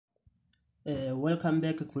Welcome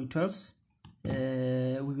back, grade 12s.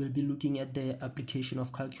 We will be looking at the application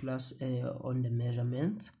of calculus on the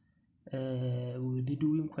measurement. We will be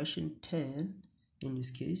doing question 10 in this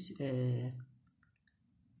case. And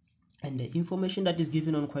the information that is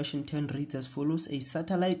given on question 10 reads as follows. A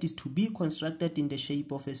satellite is to be constructed in the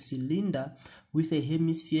shape of a cylinder with a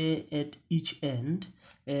hemisphere at each end.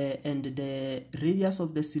 And the radius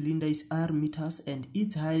of the cylinder is r meters and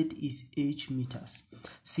its height is h meters.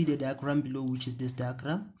 See the diagram below, which is this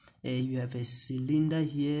diagram. You have a cylinder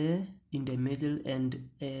here in the middle, and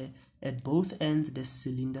at both ends the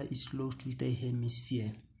cylinder is closed with a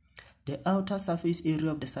hemisphere. The outer surface area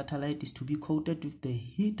of the satellite is to be coated with the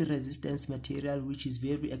heat resistance material, which is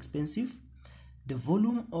very expensive. The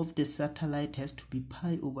volume of the satellite has to be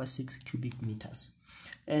pi over 6 cubic meters.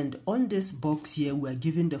 And on this box here, we are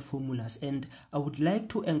given the formulas, and I would like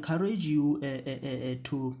to encourage you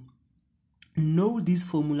to know these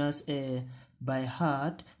formulas by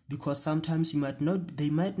heart, because sometimes they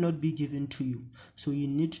might not be given to you. So you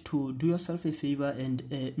need to do yourself a favor and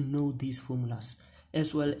know these formulas,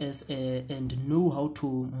 as well as and know how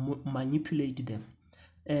to manipulate them.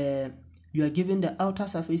 You are given the outer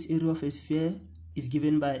surface area of a sphere is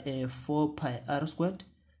given by 4 pi r squared.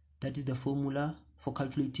 That is the formula for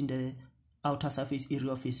calculating the outer surface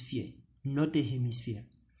area of a sphere, not the hemisphere.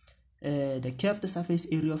 The curved surface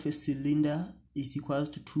area of a cylinder is equals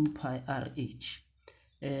to 2 pi rh.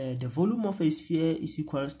 The volume of a sphere is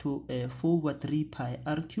equals to 4 over 3 pi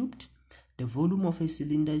r cubed. The volume of a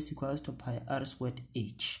cylinder is equals to pi r squared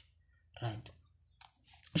h. Right.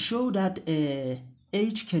 Show that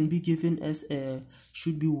h can be given as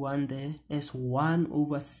should be 1 there, as 1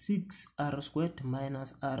 over 6 r squared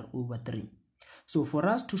minus r over 3. So for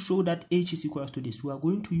us to show that h is equals to this, we are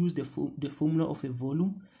going to use the formula of a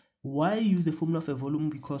volume. Why use the formula of a volume?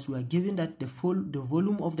 Because we are given that the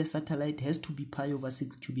volume of the satellite has to be pi over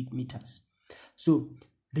 6 cubic meters. So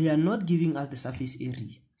they are not giving us the surface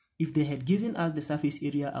area. If they had given us the surface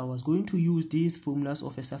area, I was going to use these formulas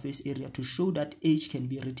of a surface area to show that h can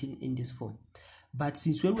be written in this form. But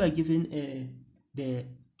since we are given the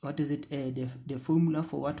formula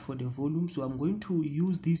for the volume, so I'm going to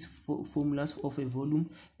use these formulas of a volume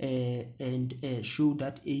and show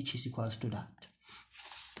that h is equals to that.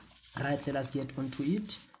 Right, let us get onto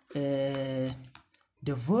it.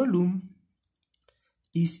 The volume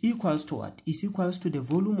is equals to what? Is equals to the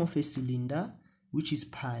volume of a cylinder, which is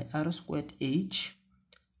pi r squared h,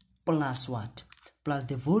 plus what? Plus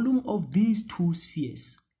the volume of these two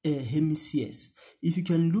spheres, hemispheres. If you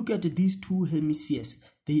can look at these two hemispheres,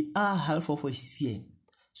 they are half of a sphere.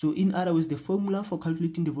 So in other words, the formula for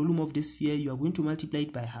calculating the volume of this sphere, you are going to multiply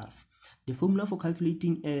it by half. The formula for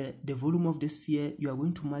calculating the volume of the sphere, you are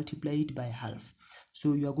going to multiply it by half.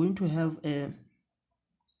 So you are going to have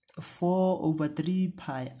 4 over 3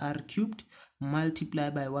 pi r cubed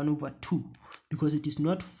multiplied by 1 over 2, because it is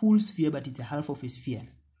not full sphere but it's a half of a sphere,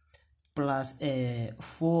 plus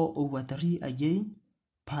 4 over 3 again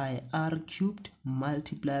pi r cubed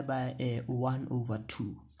multiplied by 1 over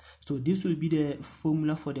 2. So this will be the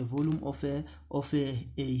formula for the volume of a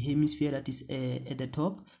hemisphere that is at the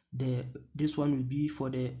top. This one will be for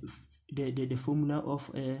the formula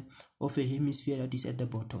of a hemisphere that is at the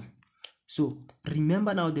bottom. So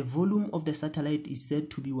remember now, the volume of the satellite is said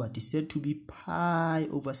to be what? Is said to be pi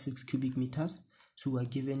over 6 cubic meters. So we are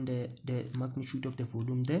given the magnitude of the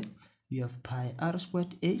volume there. You have pi r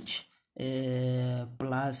squared h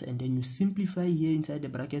plus, and then you simplify here inside the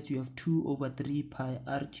brackets, you have 2 over 3 pi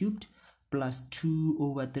r cubed plus 2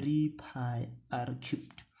 over 3 pi r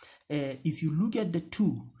cubed. If you look at the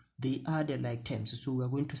two, they are the like terms, so we are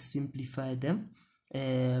going to simplify them.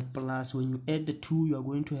 Plus when you add the 2, you are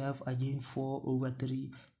going to have again 4 over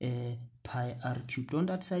 3 pi r cubed. On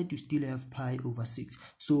that side you still have pi over 6.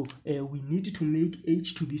 So we need to make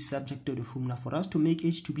h to be subject to the formula. For us to make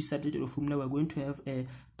h to be subject to the formula, we are going to have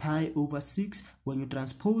pi over 6. When you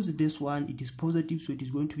transpose this one, it is positive, so it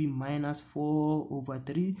is going to be minus 4 over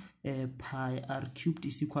 3 pi r cubed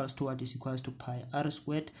is equals to what? Is equals to pi r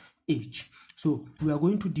squared h. So we are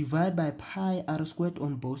going to divide by pi r squared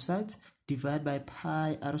on both sides. Divide by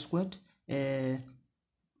pi r squared,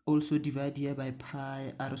 also divide here by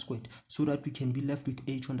pi r squared, so that we can be left with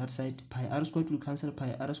h on that side. Pi r squared will cancel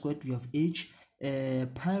pi r squared, we have h,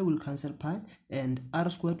 pi will cancel pi, and r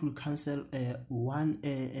squared will cancel 1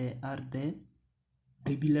 r there.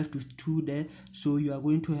 You'll be left with 2 there, so you are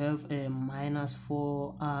going to have minus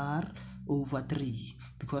 4r over 3,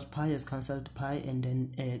 because pi has cancelled pi, and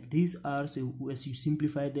then these r, so as you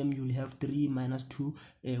simplify them, you'll have 3 minus 2,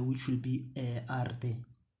 which will be r there,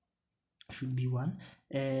 should be 1,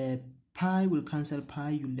 pi will cancel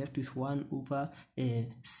pi, you're left with 1 over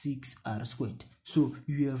 6r squared. So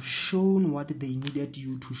you have shown what they needed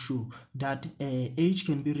you to show, that h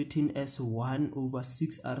can be written as 1 over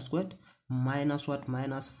 6r squared minus what?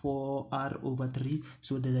 Minus 4r over 3.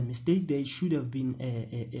 So there's a mistake there. It should have been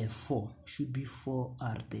 4, should be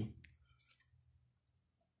 4r there.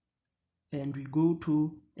 And we go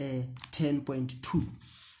to 10.2.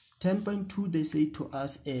 10.2, they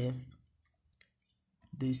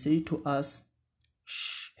say to us,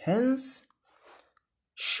 hence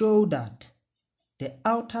show that the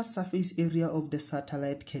outer surface area of the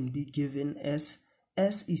satellite can be given as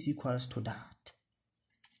S is equals to that.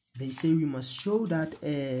 They say we must show that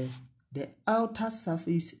the outer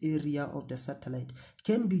surface area of the satellite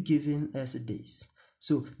can be given as this.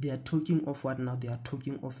 So they are talking of what now? They are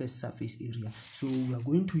talking of a surface area. So we are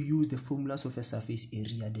going to use the formulas of a surface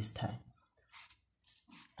area this time.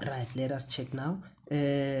 Right, let us check now.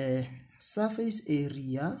 Surface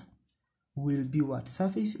area will be what?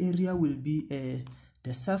 Surface area will be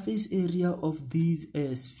the surface area of these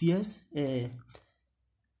spheres.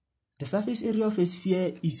 The surface area of a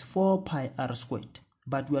sphere is 4 pi r squared,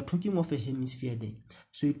 but we are talking of a hemisphere there.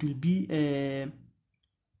 So it will be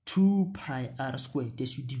 2 pi r squared.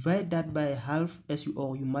 As you divide that by half,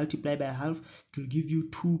 or you multiply by half, it will give you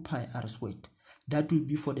 2 pi r squared. That will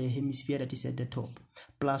be for the hemisphere that is at the top.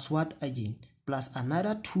 Plus what again? Plus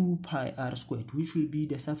another 2 pi r squared, which will be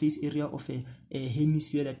the surface area of a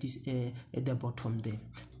hemisphere that is at the bottom there.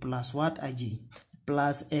 Plus what again?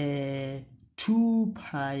 Plus 2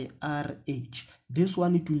 pi rh. This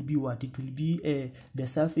one, it will be what? It will be the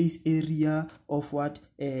surface area of what?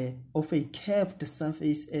 Of a curved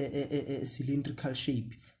surface cylindrical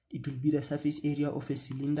shape. It will be the surface area of a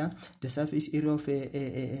cylinder, the surface area of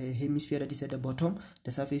a hemisphere that is at the bottom,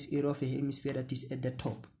 the surface area of a hemisphere that is at the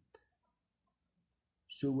top.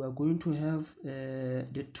 So we are going to have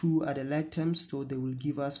the two are the like terms, so they will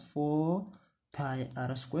give us 4 pi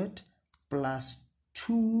r squared plus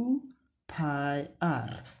 2 pi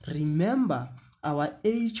r. Remember, our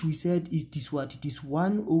h, we said it is what? It is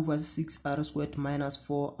 1 over 6r squared minus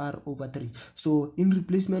 4r over 3. So in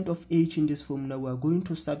replacement of h in this formula, we are going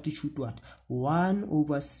to substitute what? 1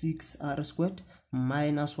 over 6r squared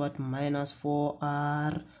minus what? Minus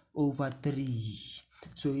 4r over 3.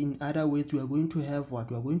 So in other words, we are going to have what?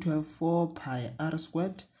 We are going to have 4 pi r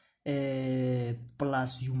squared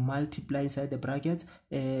plus, you multiply inside the brackets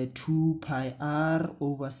 2 pi r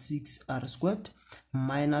over 6r squared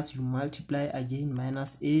minus, you multiply again,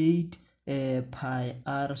 minus 8 pi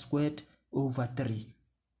r squared over 3,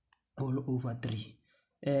 all over 3.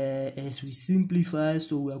 As we simplify,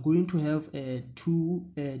 so we are going to have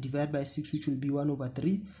 2 divided by 6, which will be 1 over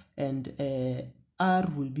 3, and r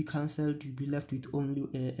will be cancelled. You'll be left with only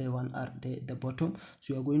 1 r the bottom.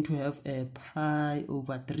 So you are going to have a pi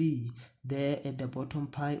over 3 there at the bottom,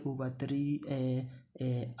 pi over 3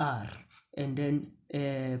 r, and then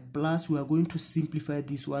plus, we are going to simplify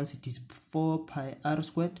this once. It is 4 pi r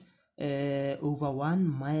squared over 1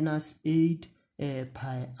 minus 8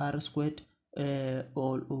 pi r squared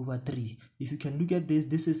all over 3. If you can look at this,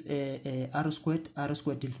 this is r squared.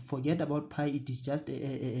 Forget about pi, it is just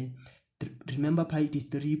remember, pi, it is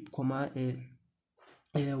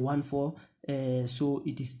 3,14, so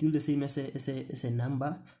it is still the same as a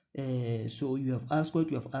number. So you have r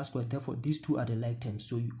squared, therefore these two are the like terms,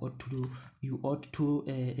 so you ought to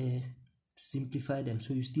simplify them.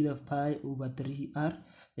 So you still have pi over 3r.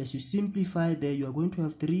 As you simplify there, you are going to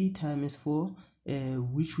have 3 times 4,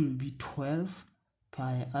 which will be 12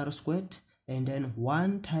 pi r squared, and then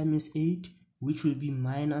 1 times 8, which will be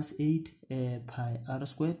minus 8 pi r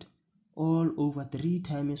squared, all over 3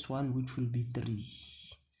 times 1, which will be 3.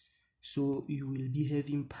 So you will be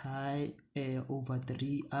having pi over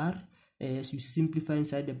 3r. As you simplify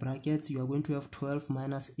inside the brackets, you are going to have 12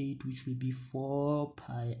 minus 8, which will be 4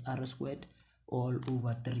 pi r squared, all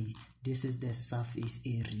over 3. This is the surface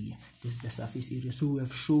area. So we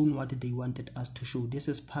have shown what they wanted us to show. This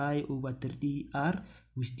is pi over 3r.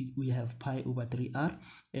 We have pi over 3r.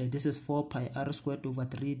 This is 4 pi r squared over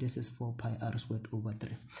 3. This is 4 pi r squared over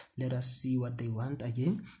 3. Let us see what they want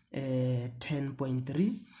again.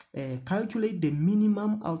 10.3. Calculate the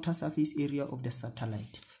minimum outer surface area of the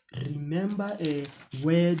satellite. Remember,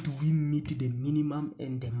 where do we meet the minimum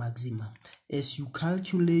and the maximum? As you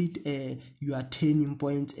calculate your turning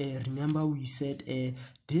point, remember we said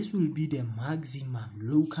this will be the maximum,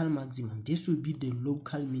 local maximum. This will be the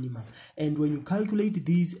local minimum. And when you calculate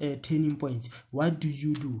these turning points, what do?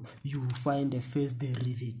 You find the first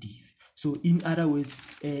derivative. So in other words,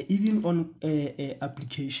 even on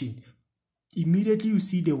application, immediately you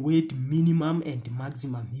see the word minimum and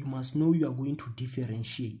maximum, you must know you are going to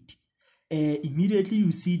differentiate. Immediately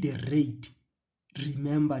you see the rate.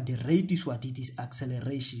 Remember, the rate is what it is,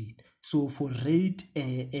 acceleration. So for rate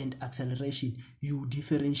and acceleration, you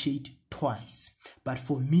differentiate twice. But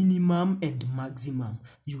for minimum and maximum,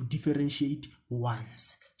 you differentiate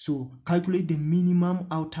once. So calculate the minimum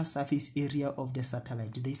outer surface area of the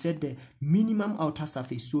satellite. They said the minimum outer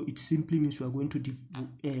surface, so it simply means we are going to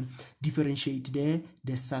differentiate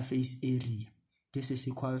the surface area. This is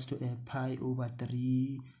equals to pi over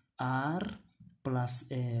 3r plus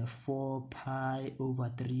 4 pi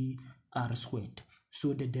over 3 r squared.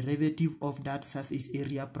 So the derivative of that surface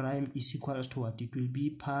area prime is equals to what? It will be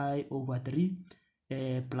pi over 3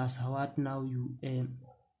 plus what? Now you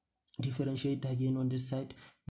differentiate again on this side.